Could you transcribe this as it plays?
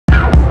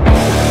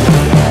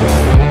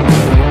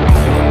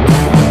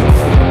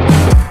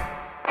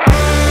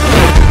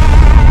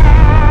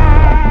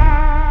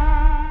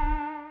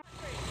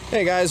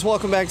Hey guys,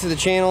 welcome back to the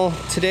channel.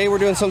 Today we're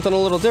doing something a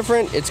little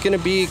different. It's going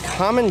to be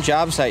common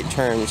job site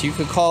terms. You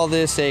could call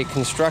this a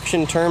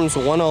construction terms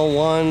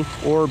 101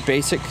 or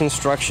basic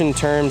construction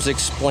terms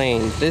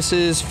explained. This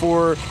is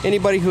for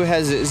anybody who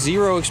has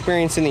zero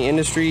experience in the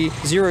industry,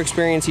 zero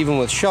experience even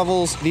with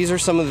shovels. These are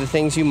some of the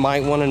things you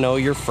might want to know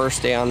your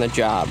first day on the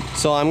job.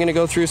 So I'm going to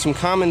go through some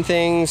common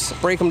things,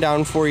 break them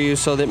down for you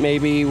so that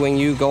maybe when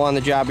you go on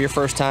the job your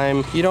first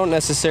time, you don't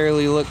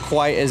necessarily look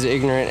quite as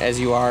ignorant as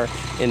you are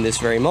in this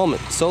very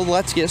moment. So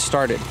let's get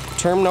started.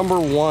 Term number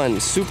one,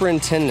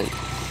 superintendent.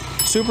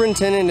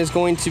 Superintendent is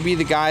going to be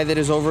the guy that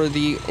is over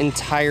the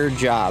entire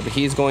job.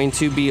 He's going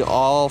to be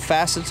all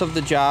facets of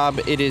the job.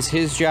 It is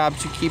his job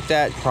to keep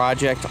that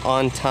project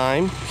on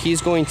time.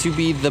 He's going to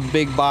be the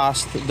big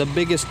boss, the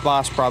biggest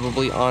boss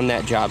probably on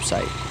that job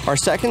site. Our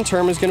second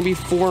term is going to be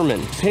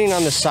foreman. Depending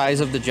on the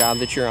size of the job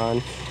that you're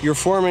on, your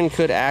foreman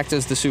could act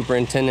as the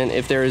superintendent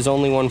if there is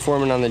only one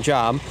foreman on the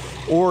job,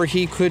 or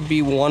he could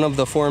be one of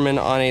the foremen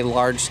on a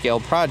large-scale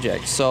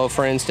project. So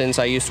for instance,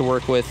 I used to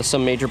work with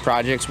some major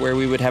projects where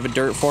we would have a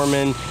dirt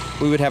foreman,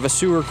 we would have a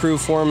sewer crew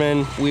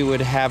foreman, we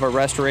would have a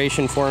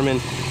restoration foreman.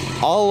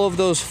 All of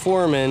those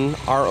foremen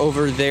are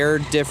over their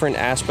different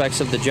aspects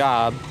of the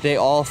job. They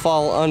all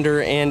fall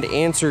under and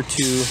answer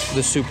to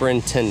the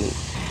superintendent.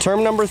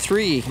 Term number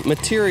three,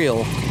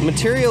 material.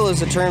 Material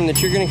is a term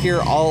that you're going to hear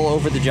all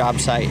over the job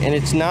site, and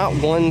it's not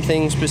one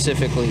thing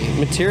specifically.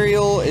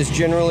 Material is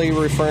generally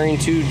referring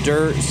to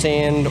dirt,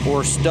 sand,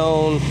 or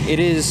stone. It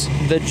is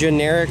the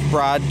generic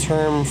broad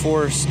term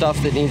for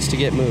stuff that needs to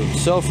get moved.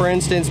 So for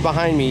instance,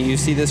 behind me, you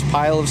see this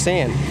pile of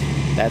sand.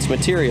 That's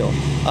material.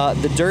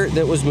 The dirt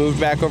that was moved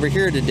back over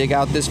here to dig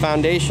out this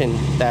foundation,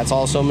 that's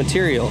also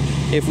material.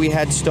 If we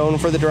had stone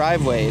for the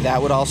driveway,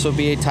 that would also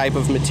be a type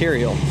of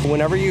material.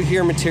 Whenever you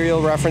hear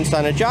material referenced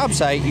on a job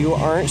site, you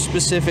aren't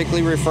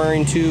specifically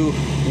referring to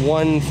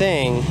one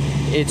thing.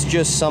 It's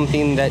just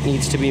something that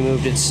needs to be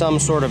moved. It's some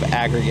sort of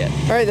aggregate.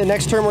 All right, the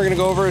next term we're going to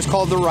go over is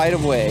called the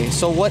right-of-way.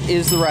 So what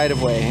is the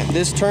right-of-way?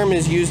 This term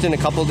is used in a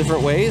couple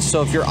different ways.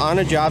 So if you're on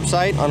a job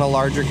site, on a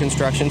larger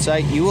construction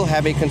site, you will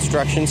have a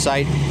construction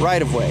site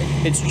right-of-way.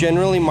 It's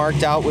generally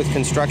marked out with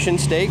construction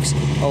stakes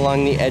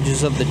along the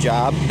edges of the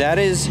job. That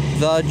is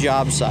the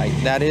job site.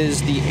 That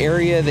is the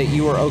area that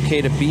you are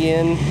okay to be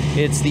in.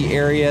 It's the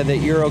area that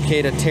you're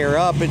okay to tear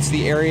up. It's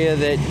the area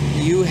that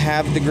you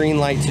have the green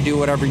light to do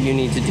whatever you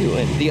need to do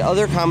in. The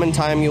other common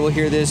time you will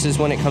hear this is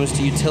when it comes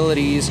to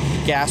utilities,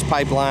 gas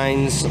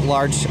pipelines,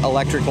 large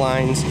electric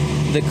lines.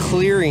 The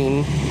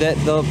clearing that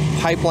the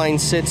pipeline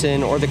sits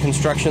in or the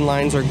construction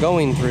lines are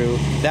going through,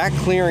 that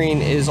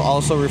clearing is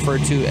also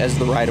referred to as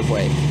the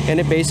right-of-way. And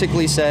it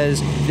basically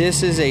says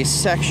this is a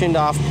sectioned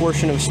off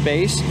portion of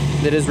space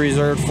that is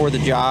reserved for the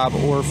job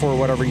or for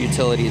whatever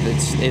utility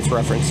it's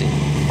referencing.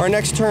 Our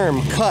next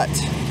term, cut.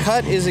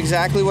 Cut is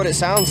exactly what it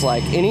sounds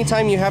like.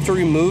 Anytime you have to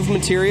remove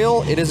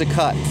material, it is a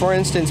cut. For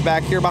instance,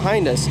 back here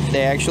behind us,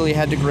 they actually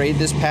had to grade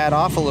this pad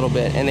off a little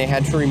bit and they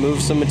had to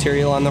remove some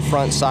material on the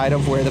front side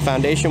of where the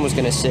foundation was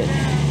going to sit.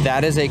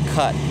 That is a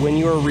cut. When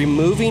you are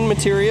removing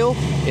material,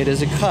 it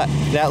is a cut.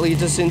 That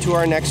leads us into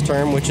our next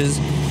term, which is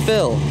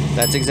fill.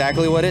 That's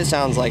exactly what it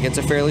sounds like. It's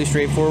a fairly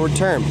straightforward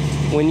term.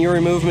 When you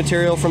remove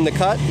material from the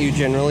cut, you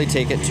generally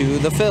take it to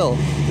the fill.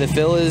 The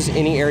fill is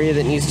any area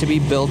that needs to be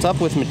built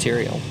up with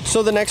material.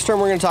 So the next term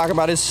we're going to talk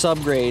about is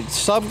subgrade.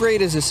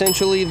 Subgrade is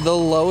essentially the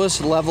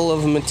lowest level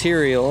of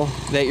material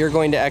that you're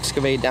going to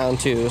excavate down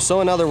to.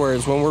 So in other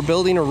words, when we're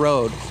building a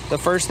road, the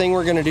first thing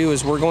we're going to do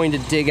is we're going to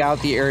dig out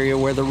the area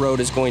where the road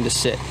is going to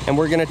sit. And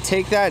we're going to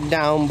take that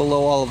down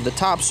below all of the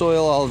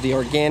topsoil, all of the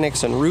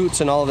organics and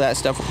roots and all of that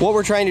stuff. What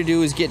we're trying to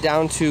do is get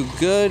down to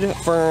good,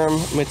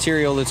 firm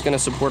material that's going to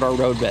support our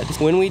roadbed.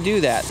 When we do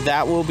that,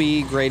 that will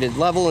be graded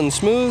level and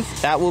smooth.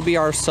 That will be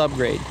our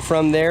subgrade.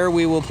 From there,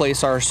 we will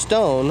place our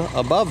stone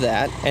above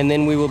that, and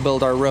then we will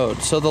build our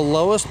road. So the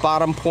lowest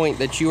bottom point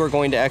that you are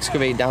going to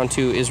excavate down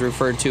to is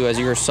referred to as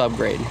your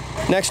subgrade.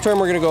 Next term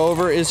we're going to go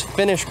over is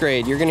finish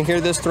grade. You're going to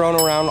hear this thrown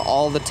around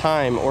all the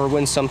time, or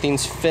when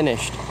something's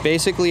finished.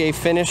 Basically, a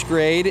finish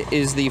grade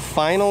is the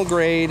final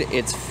grade.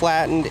 It's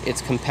flattened,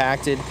 it's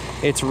compacted,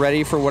 it's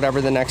ready for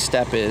whatever the next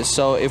step is.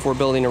 So if we're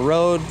building a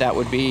road, that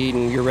would be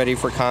you're ready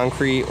for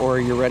concrete or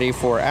you're ready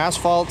for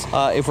asphalt.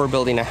 If we're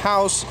building a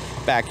house,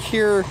 back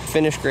here,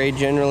 finish grade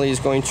generally is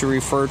going to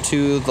refer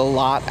to the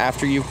lot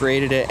after you've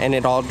graded it and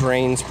it all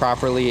drains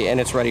properly and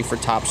it's ready for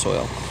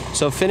topsoil.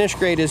 So finish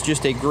grade is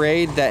just a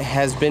grade that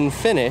has been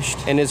finished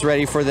and is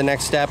ready for the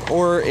next step,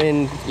 or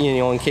in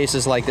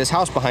cases like this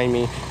house behind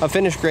me, a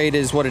finish grade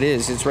is what it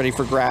is. It's ready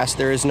for grass.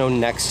 There is no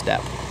next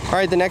step. All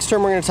right, the next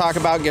term we're going to talk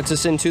about gets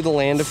us into the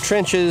land of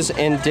trenches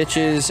and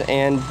ditches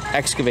and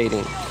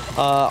excavating.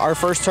 Our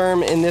first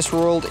term in this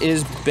world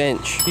is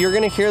bench. You're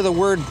going to hear the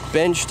word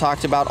bench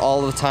talked about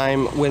all the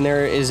time when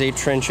there is a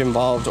trench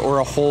involved or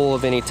a hole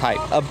of any type.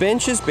 A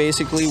bench is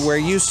basically where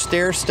you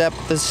stair step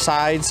the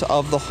sides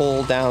of the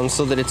hole down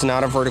so that it's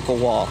not a vertical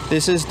wall.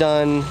 This is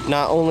done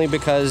not only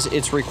because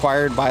it's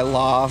required by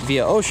law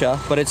via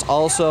OSHA, but it's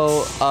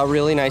also a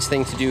really nice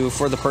thing to do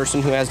for the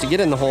person who has to get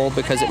in the hole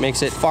because it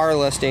makes it far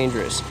less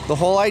dangerous. The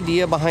whole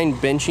idea behind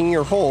benching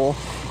your hole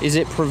is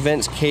it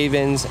prevents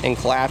cave-ins and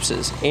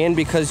collapses. And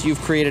because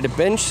you've created a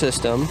bench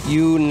system,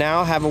 you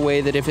now have a way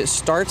that if it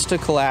starts to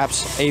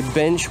collapse, a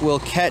bench will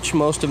catch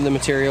most of the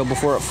material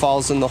before it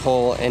falls in the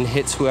hole and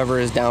hits whoever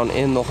is down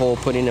in the hole,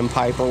 putting in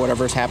pipe or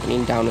whatever is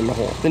happening down in the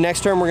hole. The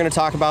next term we're going to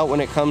talk about when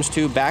it comes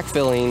to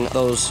backfilling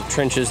those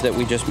trenches that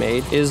we just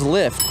made is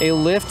lift. A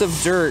lift of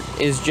dirt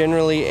is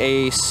generally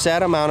a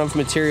set amount of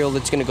material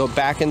that's going to go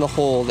back in the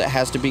hole that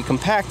has to be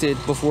compacted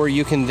before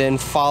you can then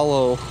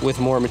follow with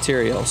more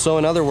material. So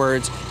in other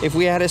words, if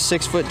we had a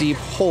 6-foot deep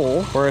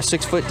hole or a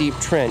 6-foot deep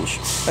trench,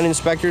 an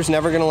inspector is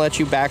never going to let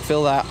you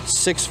backfill that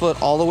 6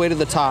 foot all the way to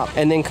the top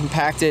and then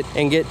compact it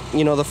and get,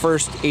 the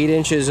first 8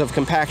 inches of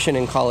compaction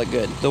and call it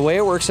good. The way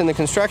it works in the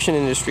construction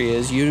industry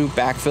is you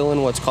backfill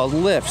in what's called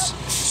lifts.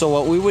 So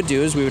what we would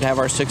do is we would have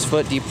our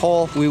 6-foot deep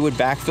hole, we would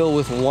backfill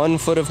with 1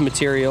 foot of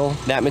material.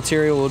 That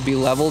material would be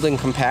leveled and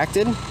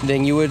compacted.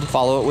 Then you would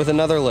follow it with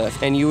another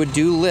lift, and you would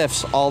do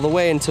lifts all the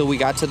way until we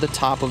got to the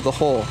top of the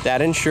hole.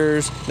 That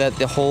ensures that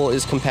the hole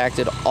is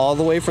compacted all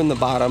the way from the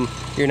bottom.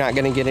 You're not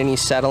going to get any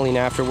settling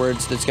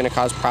afterwards that's going to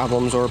cause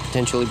problems or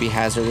potentially be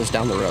hazardous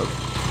down the road.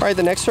 All right,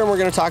 the next term we're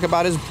going to talk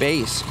about is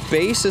base.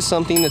 Base is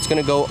something that's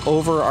going to go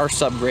over our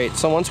subgrade.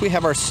 So once we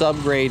have our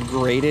subgrade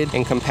graded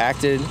and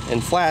compacted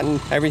and flattened,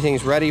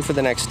 everything's ready for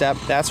the next step.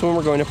 That's when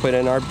we're going to put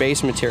in our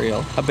base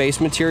material. A base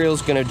material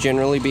is going to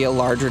generally be a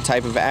larger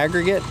type of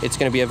aggregate. It's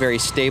going to be a very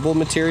stable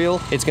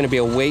material. It's going to be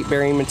a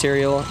weight-bearing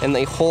material. And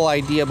the whole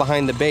idea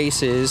behind the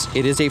base is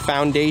it is a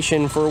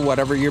foundation for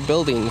whatever you're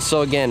building.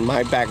 So again,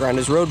 my background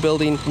is road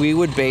building. We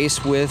would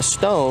base with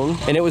stone,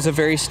 and it was a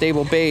very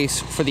stable base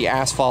for the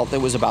asphalt that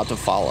was about to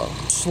follow.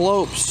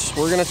 Slopes.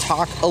 We're going to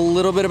talk a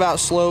little bit about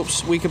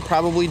slopes. We could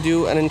probably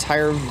do an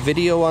entire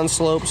video on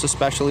slopes,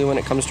 especially when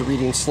it comes to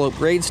reading slope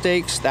grade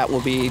stakes. That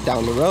will be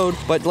down the road.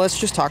 But let's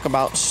just talk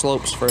about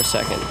slopes for a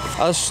second.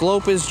 A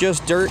slope is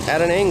just dirt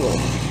at an angle.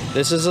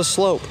 This is a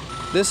slope.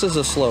 This is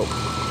a slope.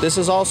 This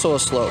is also a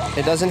slope.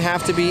 It doesn't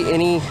have to be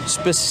any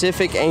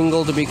specific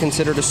angle to be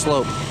considered a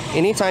slope.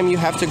 Anytime you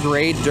have to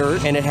grade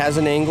dirt and it has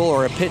an angle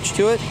or a pitch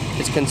to it,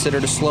 it's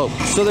considered a slope.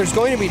 So there's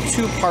going to be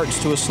 2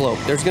 parts to a slope.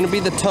 There's going to be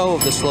the toe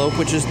of the slope,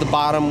 which is the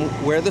bottom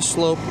where the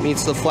slope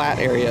meets the flat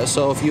area.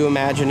 So if you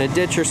imagine a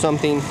ditch or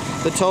something,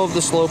 the toe of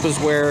the slope is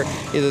where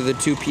either the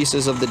 2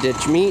 pieces of the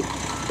ditch meet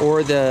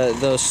or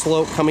the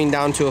slope coming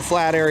down to a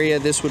flat area.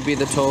 This would be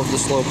the toe of the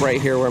slope right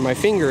here where my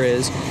finger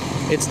is.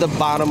 It's the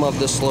bottom of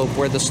the slope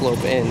where the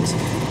slope ends.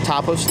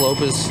 Top of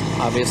slope is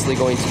obviously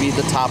going to be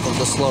the top of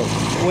the slope.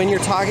 When you're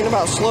talking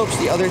about slopes,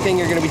 the other thing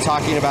you're going to be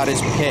talking about is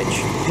pitch.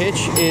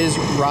 Pitch is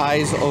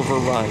rise over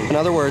run. In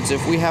other words,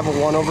 if we have a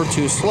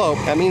 1/2 slope,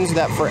 that means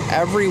that for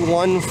every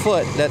 1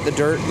 foot that the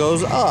dirt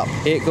goes up,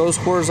 it goes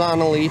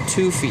horizontally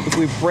 2 feet. If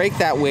we break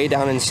that way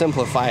down and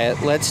simplify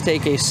it, let's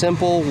take a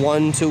simple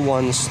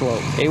 1-to-1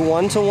 slope. A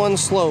 1-to-1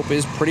 slope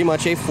is pretty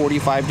much a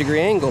 45-degree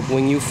angle.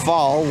 When you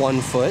fall 1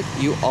 foot,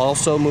 you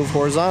also move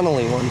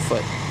horizontally 1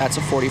 foot. That's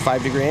a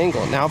 45-degree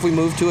angle. Now if we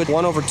move to a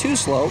 1/2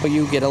 slope,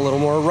 you get a little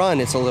more run,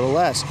 it's a little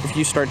less. If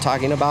you start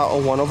talking about a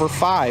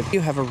 1/5, you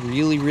have a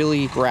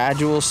really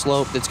gradual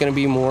slope that's going to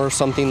be more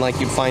something like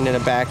you'd find in a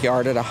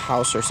backyard at a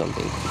house or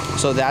something.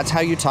 So that's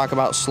how you talk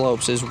about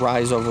slopes, is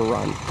rise over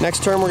run.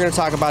 Next term we're going to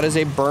talk about is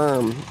a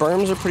berm.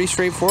 Berms are pretty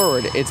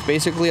straightforward. It's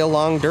basically a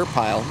long dirt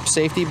pile.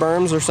 Safety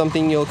berms are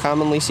something you'll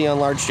commonly see on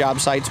large job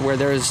sites where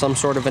there is some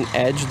sort of an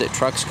edge that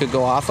trucks could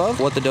go off of.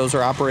 What the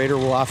dozer operator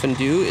will often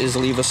do is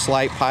leave a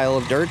slight pile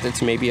of dirt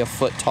that's maybe a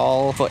foot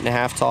tall,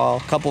 1.5 tall,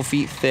 a couple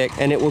feet thick,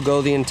 and it will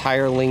go the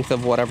entire length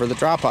of whatever the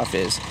drop-off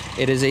is.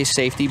 It is a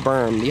safety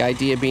berm. The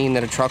idea being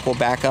that a truck will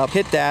back up,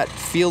 hit that,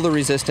 feel the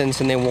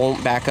resistance, and they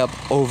won't back up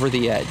over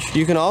the edge.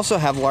 You can also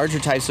have larger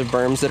types of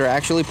berms that are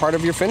actually part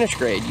of your finish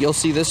grade. You'll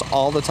see this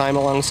all the time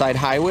alongside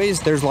highways.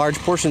 There's large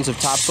portions of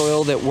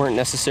topsoil that weren't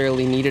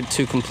necessarily needed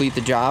to complete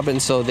the job,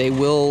 and so they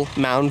will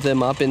mound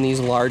them up in these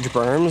large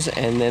berms,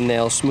 and then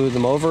they'll smooth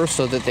them over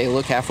so that they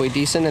look halfway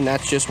decent, and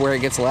that's just where it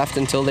gets left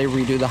until they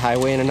redo the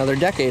highway in another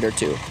decade or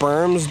 2.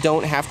 Berms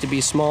don't have to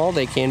be small,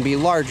 they can be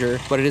larger,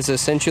 but it is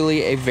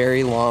essentially a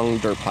very long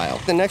dirt pile.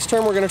 The next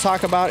term we're going to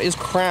talk about is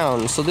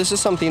crown. So this is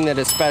something that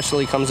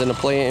especially comes into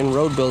play in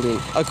road building.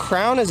 A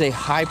crown is a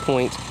high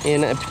point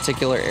in a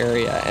particular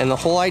area, and the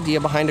whole idea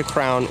behind a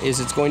crown is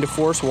it's going to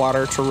force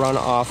water to run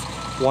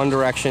off one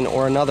direction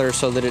or another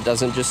so that it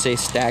doesn't just stay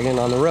stagnant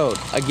on the road.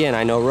 Again,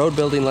 I know road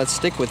building, let's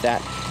stick with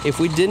that. If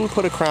we didn't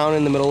put a crown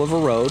in the middle of a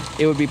road,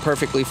 it would be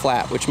perfectly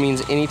flat, which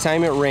means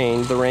anytime it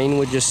rained, the rain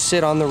would just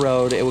sit on the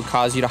road. It would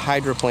cause you to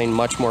hydroplane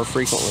much more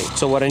frequently.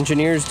 So what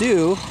engineers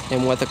do,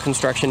 and what the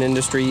construction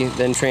industry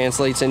then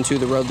translates into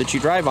the road that you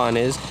drive on,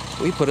 is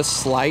we put a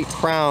slight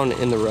crown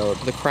in the road.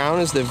 The crown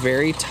is the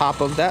very top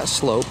of that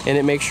slope, and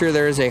it makes sure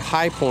there is a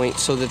high point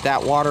so that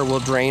that water will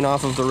drain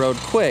off of the road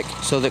quick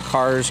so that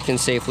cars can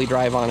safely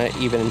drive on it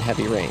even in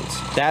heavy rains.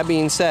 That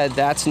being said,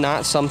 that's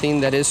not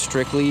something that is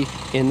strictly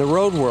in the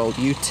road world.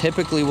 You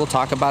typically will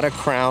talk about a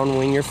crown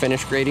when you're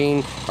finished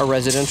grading a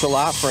residential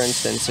lot, for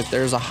instance. If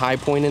there's a high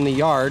point in the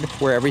yard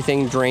where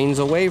everything drains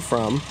away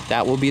from,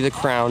 that will be the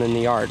crown in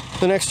the yard.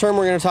 The next term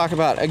we're going to talk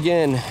about,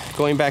 again,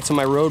 going back to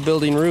my road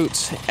building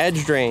roots,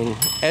 edge drain.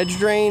 Edge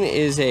drain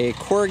is a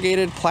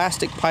corrugated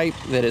plastic pipe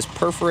that is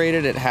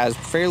perforated. It has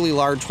fairly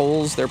large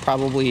holes. They're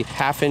probably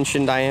 1/2 inch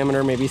in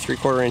diameter, maybe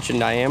 3/4 inch in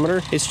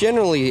diameter. It's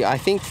generally, I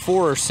think,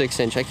 4 or 6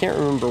 inch. I can't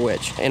remember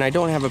which. And I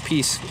don't have a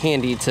piece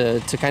handy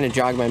to kind of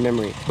jog my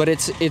memory. But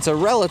it's a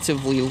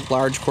relatively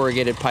large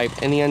corrugated pipe.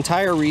 And the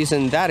entire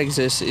reason that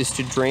exists is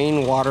to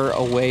drain water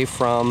away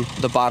from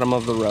the bottom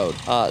of the road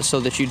so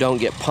that you don't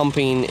get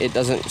pumping. It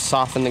doesn't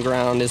soften the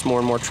ground as more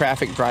and more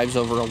traffic drives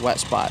over a wet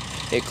spot.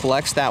 It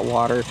collects that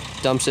water,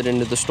 dumps it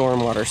into the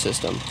stormwater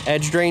system.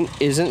 Edge drain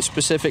isn't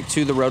specific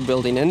to the road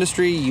building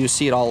industry. You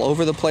see it all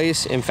over the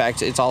place. In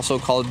fact, it's also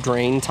called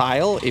drain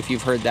tile, if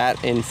you've heard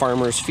that in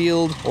farmer's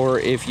field, or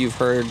if you've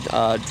heard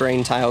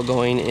drain tile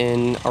going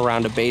in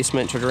around a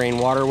basement to drain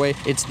waterway.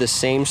 It's the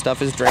same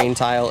stuff as drain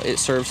tile. It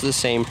serves the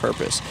same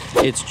purpose.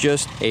 It's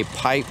just a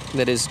pipe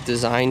that is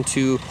designed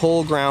to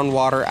pull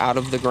groundwater out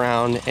of the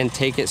ground and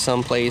take it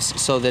someplace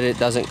so that it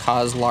doesn't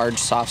cause large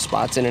soft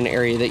spots in an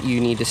area that you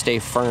need to stay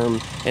firm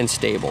and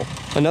stable.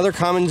 Another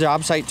common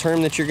job site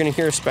term that you're going to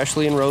hear,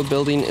 especially in road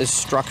building, is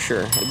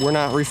structure. We're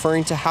not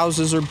referring to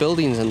houses or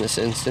buildings in this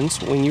instance.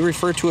 When you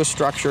refer to a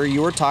structure,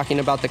 you are talking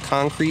about the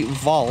concrete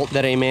vault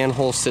that a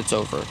manhole sits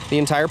over. The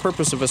entire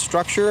purpose of a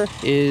structure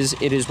is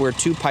it is where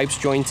two pipes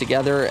join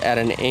together at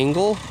an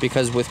angle,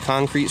 because with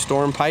concrete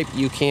storm pipe,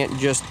 you can't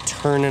just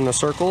turn in a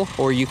circle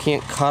or you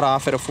can't cut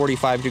off at a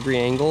 45-degree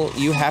angle.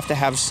 You have to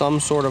have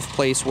some sort of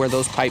place where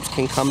those pipes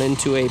can come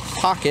into a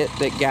pocket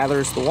that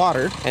gathers the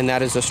water, and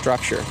that is a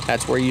structure.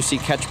 That's where you see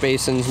catch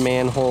basins,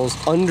 manholes.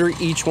 Under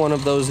each one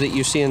of those that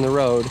you see in the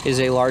road is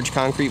a large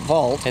concrete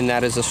vault, and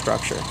that is a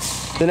structure.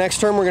 The next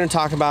term we're going to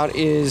talk about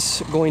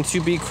is going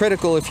to be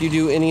critical if you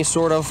do any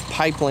sort of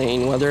pipe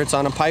laying, whether it's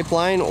on a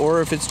pipeline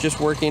or if it's just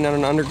working on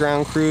an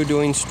underground crew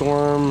doing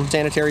storm,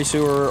 sanitary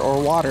sewer,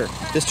 or water.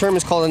 This term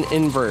is called an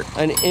invert.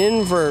 An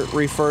invert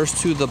refers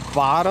to the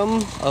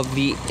bottom of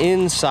the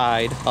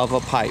inside of a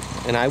pipe.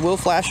 And I will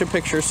flash a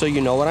picture so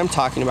you know what I'm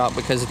talking about,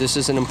 because this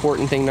is an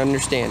important thing to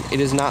understand. It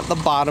is not the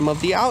bottom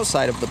of the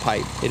outside of the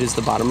pipe. It is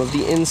the bottom of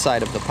the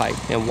inside of the pipe.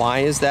 And why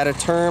is that a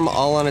term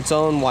all on its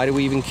own? Why do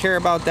we even care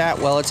about that?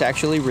 Well, it's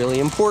actually really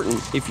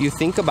important. If you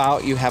think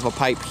about, you have a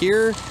pipe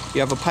here, you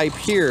have a pipe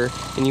here,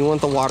 and you want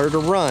the water to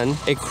run,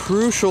 a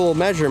crucial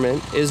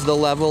measurement is the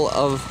level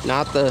of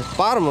not the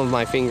bottom of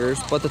my fingers,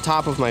 but the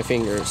top of my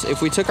fingers.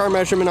 If we took our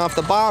measurement off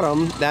the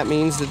bottom, that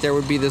means that there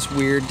would be this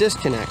weird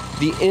disconnect.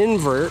 The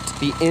invert,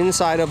 the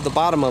inside of the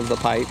bottom of the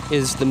pipe,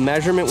 is the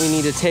measurement we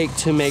need to take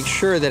to make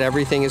sure that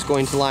everything is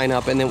going to line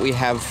up and that we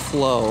have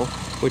flow,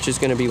 which is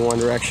going to be one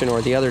direction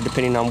or the other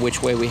depending on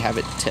which way we have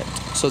it tipped.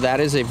 So that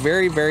is a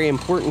very, very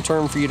important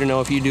term for you to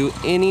know if you do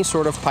any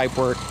sort of pipe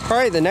work. All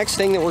right, the next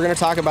thing that we're going to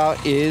talk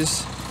about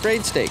is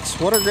grade stakes.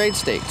 What are grade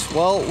stakes?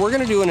 Well, we're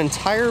going to do an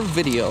entire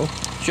video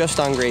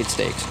just on grade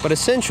stakes. But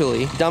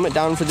essentially, dumb it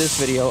down for this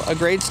video, a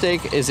grade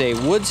stake is a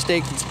wood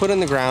stake that's put in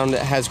the ground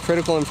that has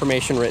critical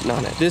information written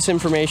on it. This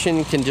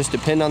information can just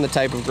depend on the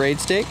type of grade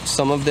stake.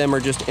 Some of them are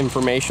just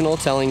informational,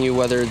 telling you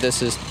whether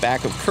this is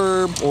back of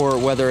curb or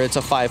whether it's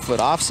a 5-foot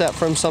offset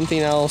from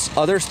something else.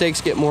 Other stakes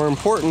get more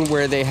important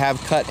where they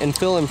have cut and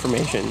fill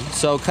information.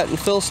 So cut and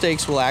fill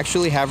stakes will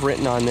actually have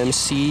written on them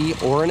C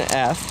or an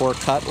F for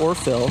cut or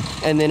fill,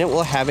 and then it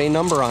will have a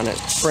number on it.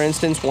 For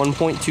instance,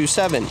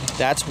 1.27.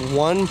 That's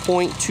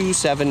 1.27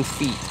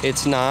 feet.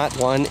 It's not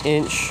 1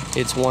 inch,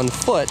 it's 1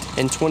 foot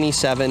and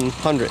 27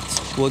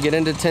 hundredths. We'll get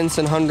into tenths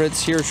and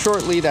hundredths here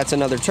shortly. That's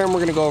another term we're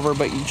going to go over,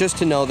 but just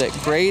to know that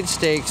grade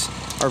stakes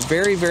are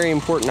very, very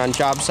important on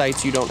job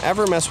sites. You don't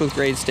ever mess with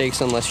grade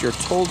stakes unless you're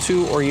told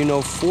to, or you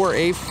know for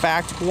a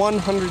fact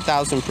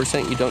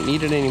 100,000% you don't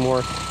need it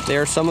anymore. They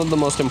are some of the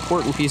most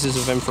important pieces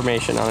of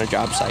information on a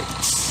job site.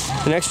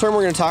 The next term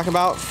we're going to talk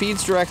about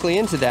feeds directly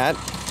into that.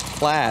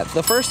 lath.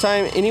 The first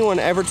time anyone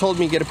ever told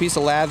me get a piece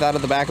of lath out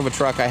of the back of a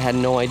truck, I had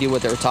no idea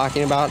what they were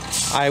talking about.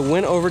 I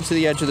went over to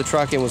the edge of the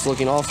truck and was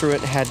looking all through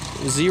it, had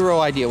zero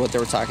idea what they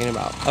were talking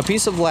about. A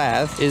piece of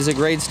lath is a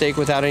grade stake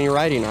without any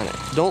writing on it.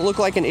 Don't look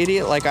like an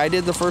idiot like I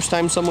did the first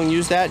time someone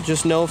used that.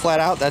 Just know flat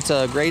out that's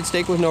a grade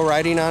stake with no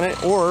writing on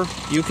it, or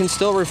you can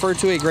still refer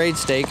to a grade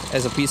stake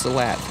as a piece of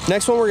lath.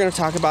 Next one we're going to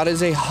talk about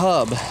is a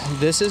hub.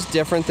 This is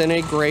different than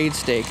a grade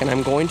stake, and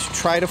I'm going to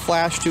try to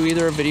flash to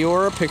either a video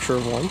or a picture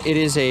of one. It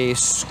is a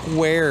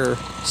square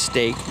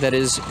stake that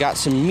has got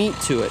some meat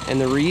to it, and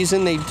the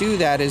reason they do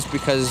that is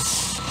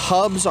because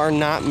hubs are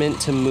not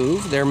meant to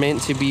move. They're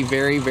meant to be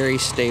very, very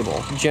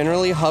stable.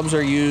 Generally, hubs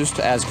are used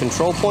as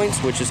control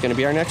points, which is going to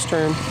be our next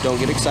term. Don't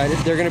get excited.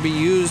 They're going to be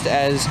used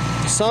as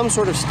some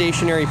sort of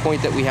stationary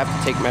point that we have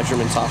to take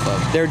measurements off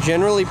of. They're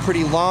generally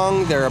pretty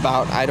long. They're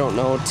about, I don't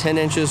know, 10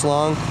 inches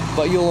long,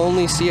 but you'll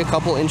only see a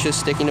couple inches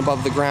sticking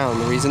above the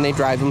ground. The reason they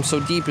drive them so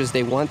deep is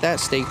they want that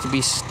stake to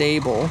be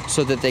stable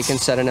so that they can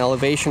set an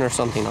elevation or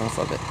something off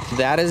of it.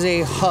 That is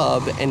a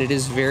hub, and it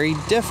is very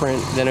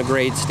different than a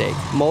grade stake.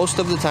 Most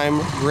of the time,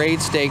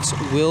 grade stakes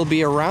will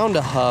be around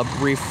a hub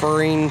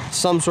referring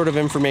some sort of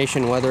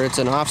information, whether it's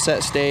an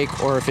offset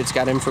stake or if it's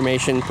got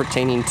information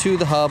pertaining to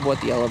the hub, what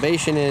the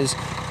elevation is,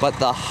 but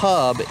the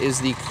hub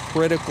is the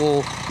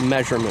critical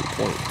measurement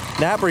point.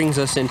 That brings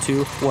us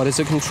into what is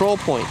a control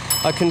point.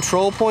 A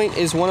control point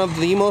is one of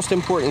the most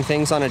important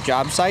things on a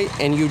job site,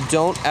 and you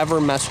don't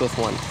ever mess with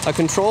one. A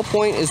control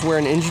point is where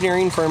an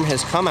engineering firm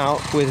has come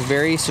out with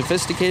very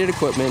sophisticated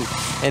equipment,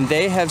 and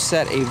they have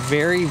set a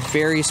very,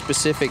 very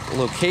specific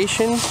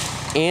location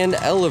and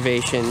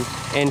elevation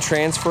and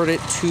transferred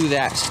it to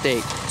that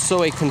stake.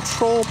 So a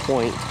control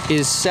point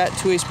is set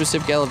to a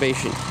specific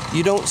elevation.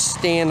 You don't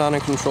stand on a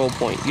control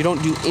point. You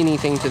don't do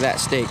anything to that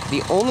stake.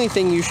 The only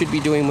thing you should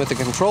be doing with a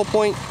control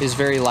point is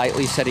very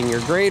lightly setting your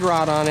grade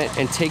rod on it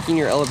and taking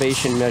your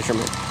elevation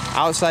measurement.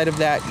 Outside of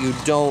that, you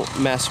don't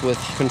mess with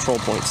control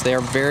points. They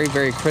are very,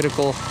 very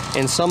critical,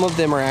 and some of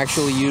them are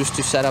actually used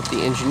to set up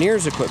the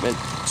engineer's equipment.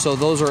 So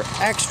those are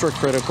extra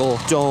critical.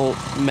 Don't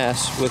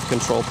mess with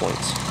control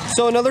points.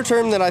 So another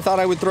term that I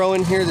thought I would throw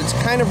in here that's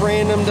kind of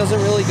random,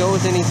 doesn't really go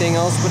with anything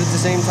else, but at the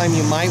same time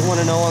you might want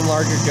to know on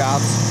larger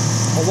jobs,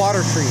 a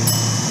water tree.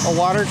 A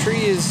water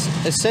tree is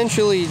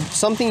essentially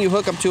something you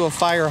hook up to a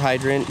fire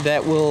hydrant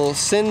that will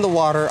send the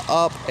water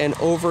up and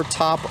over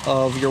top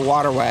of your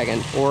water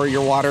wagon or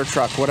your water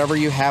truck, whatever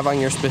you have on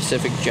your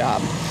specific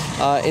job.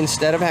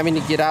 Instead of having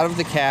to get out of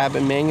the cab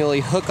and manually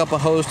hook up a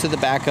hose to the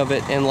back of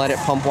it and let it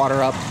pump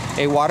water up,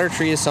 a water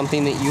tree is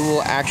something that you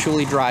will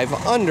actually drive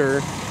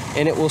under,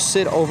 and it will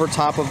sit over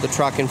top of the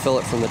truck and fill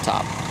it from the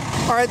top.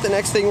 All right, the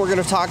next thing we're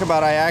going to talk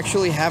about, I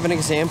actually have an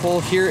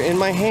example here in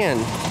my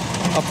hand.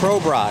 A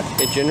probe rod.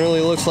 It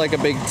generally looks like a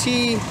big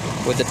T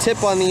with a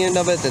tip on the end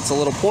of it that's a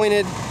little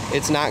pointed.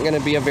 It's not going to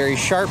be a very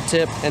sharp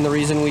tip, and the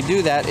reason we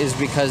do that is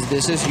because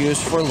this is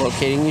used for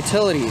locating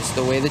utilities.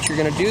 The way that you're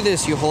going to do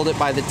this, you hold it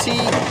by the T,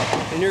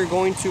 and you're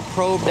going to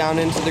probe down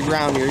into the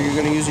ground. You're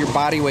going to use your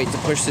body weight to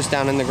push this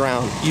down in the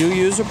ground. You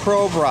use a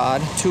probe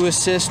rod to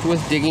assist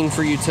with digging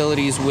for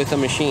utilities with a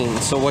machine.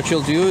 So what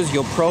you'll do is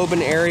you'll probe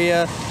an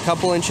area a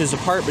couple inches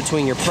apart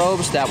between your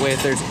probes. That way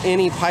if there's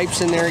any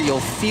pipes in there,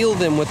 you'll feel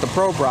them with the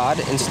probe rod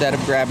instead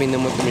of grabbing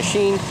them with the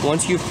machine.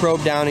 Once you've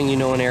probed down and you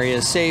know an area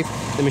is safe,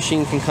 the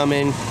machine can come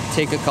in,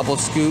 take a couple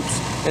scoops,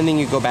 and then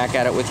you go back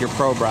at it with your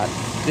probe rod.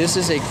 This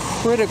is a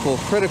critical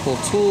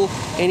tool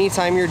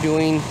anytime you're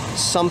doing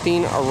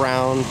something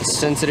around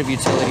sensitive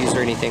utilities or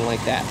anything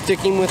like that.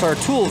 Sticking with our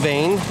tool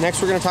vein,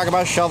 next we're going to talk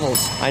about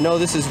shovels. I know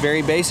this is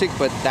very basic,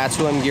 but that's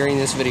who I'm gearing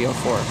this video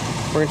for.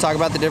 We're going to talk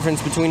about the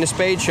difference between a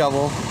spade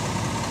shovel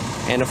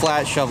and a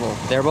flat shovel.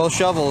 They're both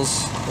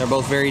shovels. They're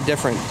both very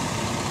different.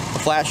 A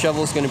flat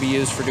shovel is going to be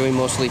used for doing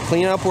mostly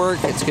cleanup work.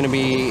 It's going to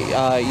be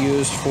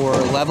used for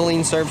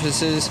leveling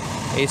surfaces.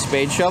 A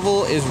spade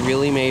shovel is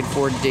really made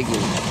for digging.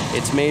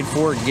 It's made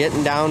for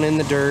getting down in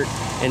the dirt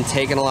and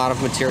taking a lot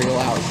of material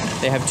out.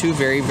 They have two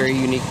very, very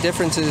unique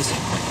differences.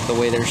 The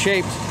way they're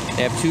shaped,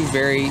 they have two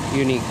very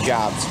unique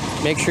jobs.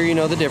 Make sure you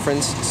know the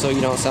difference so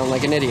you don't sound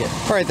like an idiot.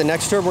 All right, the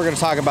next term we're going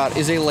to talk about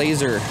is a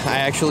laser. I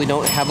actually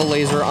don't have a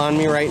laser on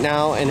me right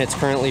now, and it's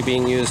currently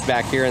being used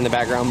back here in the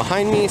background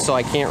behind me, so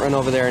I can't run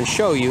over there and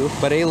show you.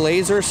 But a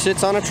laser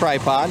sits on a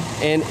tripod,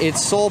 and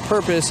its sole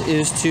purpose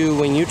is to,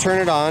 when you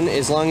turn it on,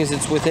 as long as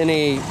it's within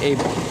a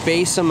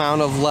base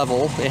amount of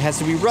level, it has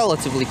to be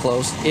relatively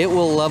close, it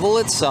will level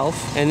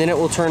itself, and then it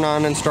will turn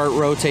on and start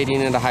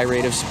rotating at a high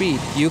rate of speed.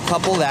 You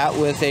couple that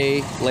with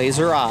a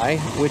laser eye,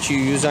 which you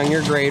use on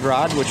your grade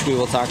rod, which we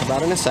will talk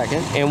about in a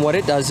second. And what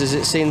it does is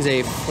it sends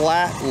a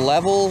flat,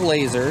 level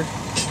laser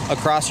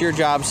across your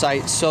job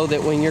site so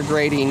that when you're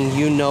grading,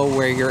 you know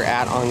where you're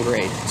at on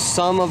grade.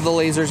 Some of the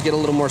lasers get a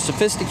little more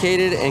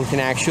sophisticated and can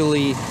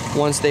actually,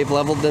 once they've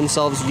leveled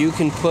themselves, you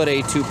can put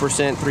a 2%,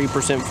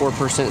 3%,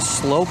 4%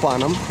 slope on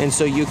them, and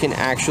so you can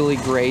actually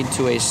grade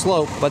to a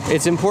slope. But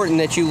it's important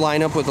that you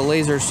line up with the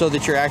laser so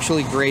that you're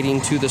actually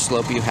grading to the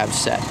slope you have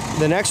set.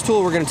 The next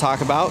tool we're going to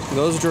talk about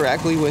goes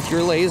directly with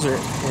your laser.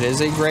 It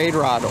is a grade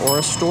rod or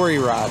a story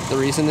rod. The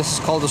reason this is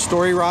called a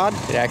story rod,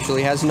 it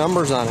actually has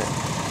numbers on it.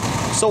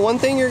 So one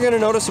thing you're going to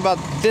notice about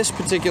this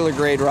particular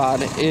grade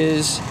rod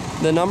is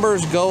the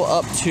numbers go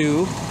up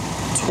to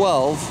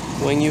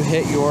 12 when you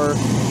hit your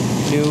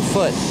new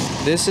foot.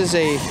 This is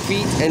a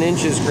feet and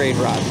inches grade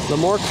rod. The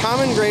more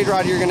common grade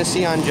rod you're going to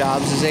see on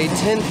jobs is a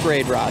 10th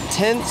grade rod.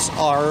 Tenths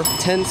are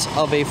tenths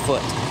of a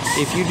foot.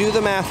 If you do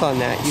the math on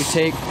that, you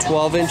take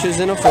 12 inches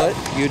in a foot,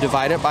 you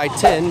divide it by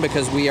 10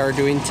 because we are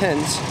doing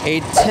tenths. A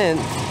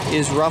tenth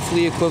is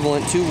roughly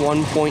equivalent to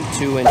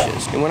 1.2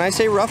 inches. And when I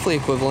say roughly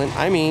equivalent,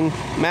 I mean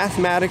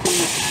mathematically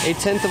a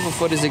tenth of a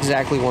foot is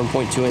exactly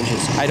 1.2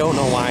 inches. I don't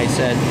know why I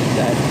said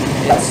that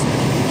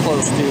it's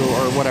close to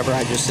or whatever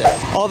I just said.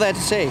 All that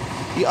to say,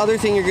 the other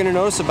thing you're going to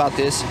notice about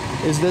this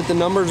is that the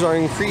numbers are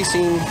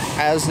increasing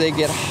as they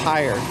get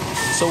higher.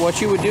 So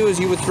what you would do is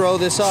you would throw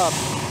this up,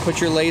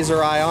 put your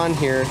laser eye on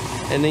here,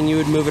 and then you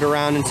would move it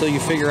around until you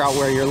figure out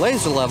where your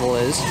laser level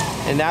is,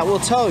 and that will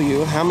tell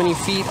you how many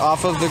feet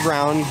off of the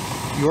ground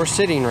you're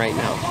sitting right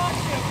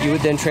now. You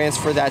would then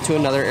transfer that to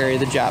another area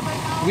of the job.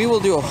 We will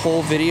do a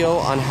whole video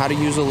on how to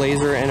use a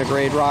laser and a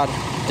grade rod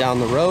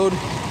down the road.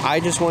 I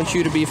just want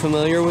you to be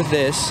familiar with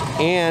this,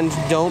 and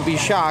don't be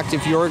shocked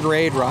if your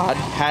grade rod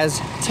has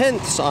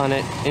tenths on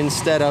it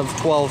instead of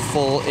 12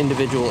 full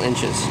individual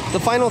inches. The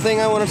final thing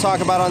I want to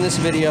talk about on this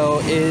video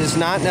is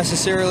not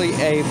necessarily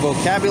a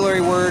vocabulary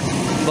word,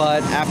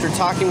 but after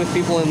talking with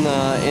people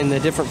in the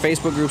different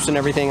Facebook groups and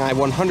everything, I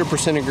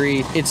 100%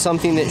 agree it's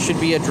something that should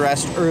be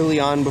addressed early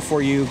on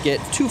before you get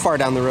too far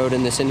down the road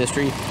in this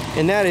industry,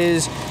 and that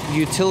is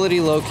utility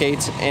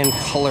locates and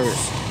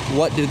colors.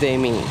 What do they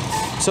mean?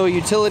 So a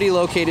utility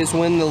locate is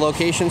when the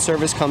location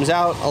service comes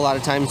out. A lot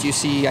of times you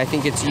see, I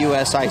think it's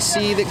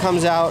USIC that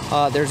comes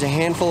out. There's a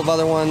handful of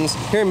other ones.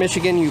 Here in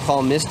Michigan, you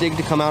call MISDIG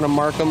to come out and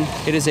mark them.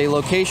 It is a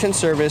location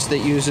service that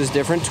uses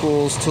different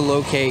tools to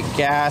locate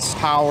gas,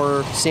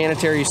 power,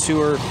 sanitary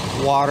sewer,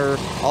 water.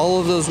 All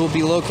of those will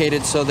be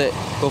located so that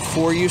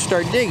before you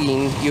start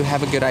digging, you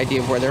have a good idea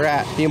of where they're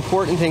at. The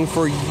important thing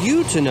for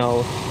you to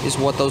know is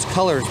what those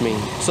colors mean.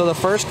 So the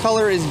first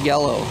color is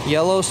yellow.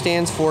 Yellow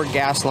stands for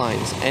gas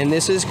lines, and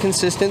this is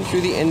consistent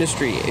through the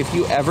industry. If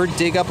you ever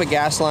dig up a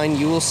gas line,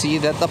 you will see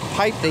that the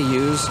pipe they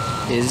use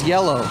is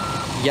yellow.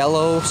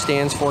 Yellow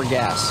stands for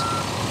gas.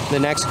 The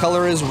next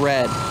color is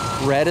red.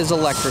 Red is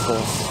electrical.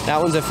 That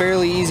one's a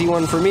fairly easy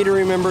one for me to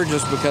remember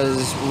just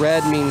because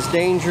red means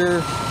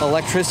danger.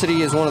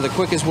 Electricity is one of the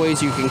quickest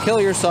ways you can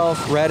kill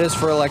yourself. Red is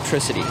for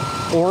electricity.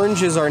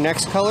 Orange is our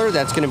next color.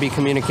 That's going to be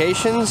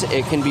communications.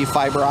 It can be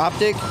fiber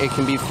optic. It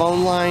can be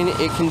phone line.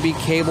 It can be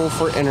cable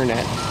for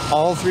internet.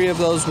 All three of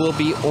those will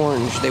be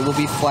orange. They will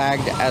be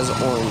flagged as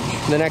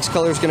orange. The next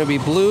color is going to be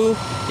blue.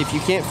 If you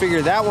can't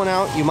figure that one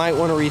out, you might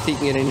want to rethink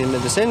getting into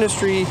this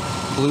industry.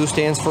 Blue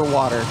stands for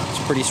water.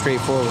 It's pretty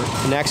straightforward.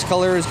 The next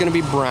color is going to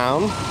be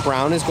brown.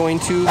 Brown is going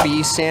to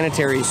be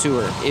sanitary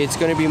sewer. It's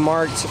going to be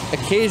marked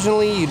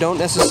occasionally. You don't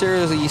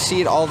necessarily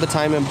see it all the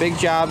time in big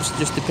jobs,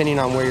 just depending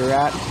on where you're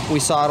at. We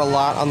saw it a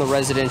lot on the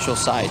residential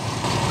side.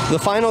 The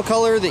final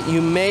color that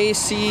you may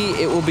see,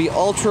 it will be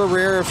ultra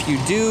rare if you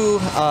do,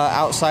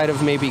 outside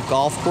of maybe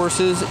golf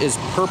courses, is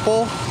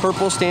purple.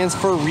 Purple stands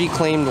for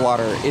reclaimed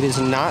water. It is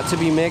not to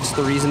be mixed.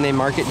 The reason they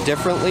mark it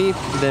differently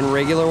than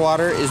regular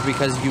water is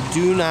because you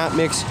do not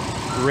mix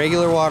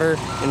regular water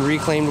and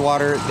reclaimed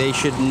water. They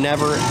should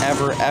never,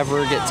 ever,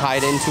 ever get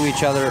tied into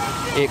each other.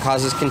 It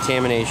causes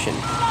contamination.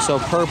 So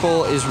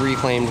purple is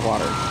reclaimed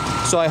water.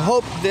 So I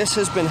hope this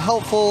has been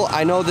helpful.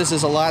 I know this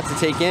is a lot to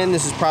take in.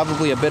 This is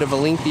probably a bit of a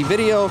lengthy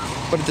video,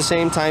 but at the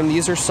same time,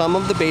 these are some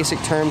of the basic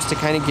terms to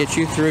kind of get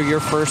you through your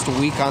first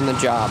week on the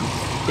job.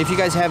 If you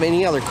guys have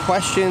any other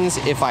questions,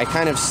 if I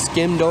kind of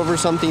skimmed over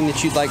something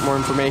that you'd like more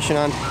information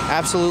on,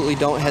 absolutely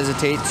don't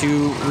hesitate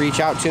to reach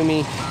out to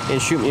me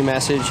and shoot me a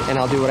message, and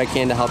I'll do what I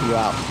can to help you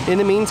out. In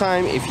the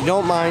meantime, if you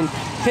don't mind,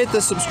 hit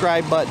the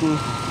subscribe button,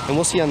 and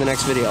we'll see you on the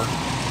next video.